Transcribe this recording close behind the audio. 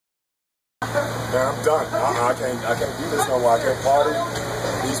Man, I'm done. I can't do this no more. I can't party.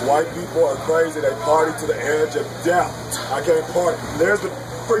 These white people are crazy. They party to the edge of death. I can't party. There's the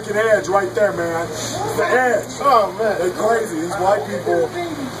freaking edge right there, man. The edge. Oh, man. They crazy. These white people,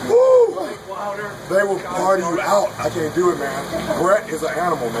 woo! They will party you out. I can't do it, man. Brett is an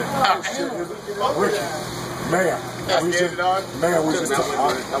animal, man. Oh, shit. Ricky. Man. I was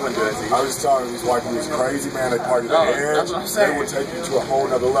just telling these white people was crazy, man. They party to the edge. They would take you to a whole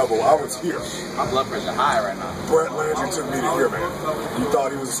nother level. I was here. My blood pressure high right now. Brett Landry took me to here, man. You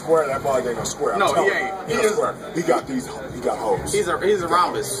thought he was a square? That boy ain't no square. No, he ain't. He is square. He got hoes. He's a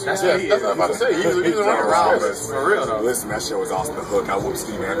rhombus. That's what I'm about to say. He's a rhombus. For real though. Listen, that show was off the hook. I whooped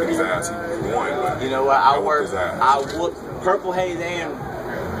Steve Anthony's ass. He won, but you know what? I whooped Purple Haze and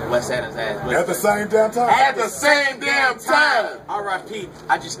Wes Adams' ass. At the same damn time. At the same damn time. R.I.P.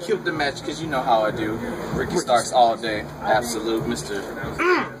 I just killed the match because you know how I do. Ricky Starks all day. Absolute Mr.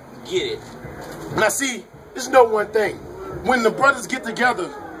 Get it. Now see, just know one thing. When the brothers get together,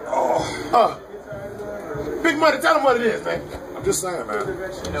 Big Money, tell them what it is, man. I'm just saying, man.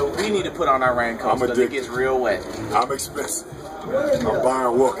 You know, we need to put on our raincoats because it gets real wet. I'm expensive. I'm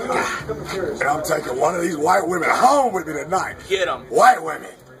Byron Wilcott. And I'm taking one of these white women home with me tonight. Get them. White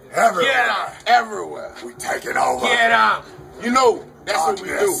women. Everywhere. Get them. Everywhere. We taking over. Get them. You know, that's what we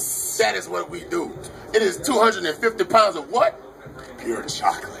do. That is what we do. It is 250 pounds of what? Pure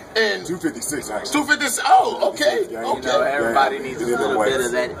chocolate. And 256 actually. 256. Oh, okay. Yeah, You know, everybody needs a little bit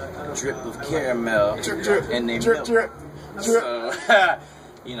of that drip of caramel. Drip, drip. And they drip, milk. drip. So,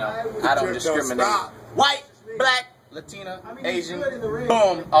 you know, I don't discriminate. White, black, Latina, Asian,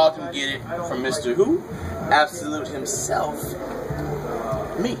 boom, all can get it from Mr. Who? Absolute himself.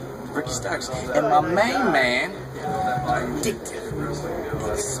 Me, Ricky Starks. And my main man, addictive,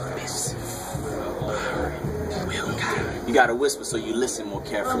 expensive, Wilcott. You gotta whisper so you listen more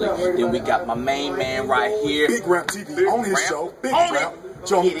carefully. Then we got my main man right here. Big Ramp TV on his show. Big Ramp.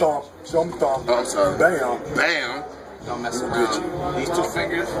 Show me thumb. Show me thumb. Oh, sorry. Bam. Bam. Don't mess around. These two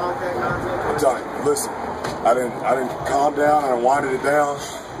fingers. I'm telling you, listen. I didn't calm down. I done winded it down.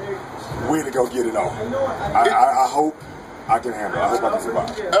 We need to go get it on. I hope I can handle it. I hope I can survive.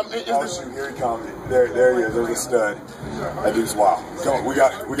 Oh shoot, here he comes. There he is. There's a stud. That dude's wild. Come on, we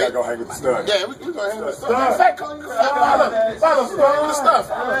got to go hang with the stud. Yeah, we gonna hang with the stud. In fact, follow the stuff.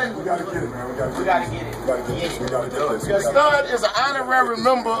 We gotta get it, man. We gotta get it. We gotta get this. Stud is an honorary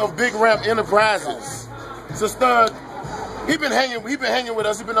member of Big Ramp Enterprises. So Stud, he been hanging with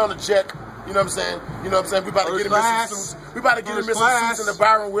us. He been on the check. You know what I'm saying? You know what I'm saying? We about to get him in some suits. We about to get him in some suits in the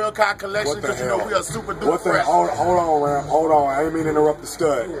Byron Wilcott collection because you know we are super duper fresh. Hold on, Ram. Hold on. I ain't mean to interrupt the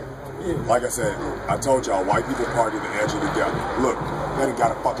stud. Like I said, I told y'all, white people party the edge of the death. Look, they done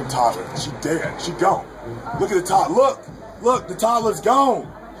got a fucking toddler. She dead. She gone. Look at the toddler. Look, the toddler's gone.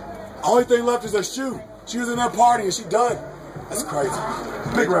 Only thing left is her shoe. She was in that party and she done. That's crazy.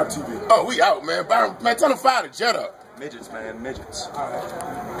 Big Rap TV. Oh, we out, man. Byron, man, tell them fire the jet up. Midgets, man. Midgets. All right.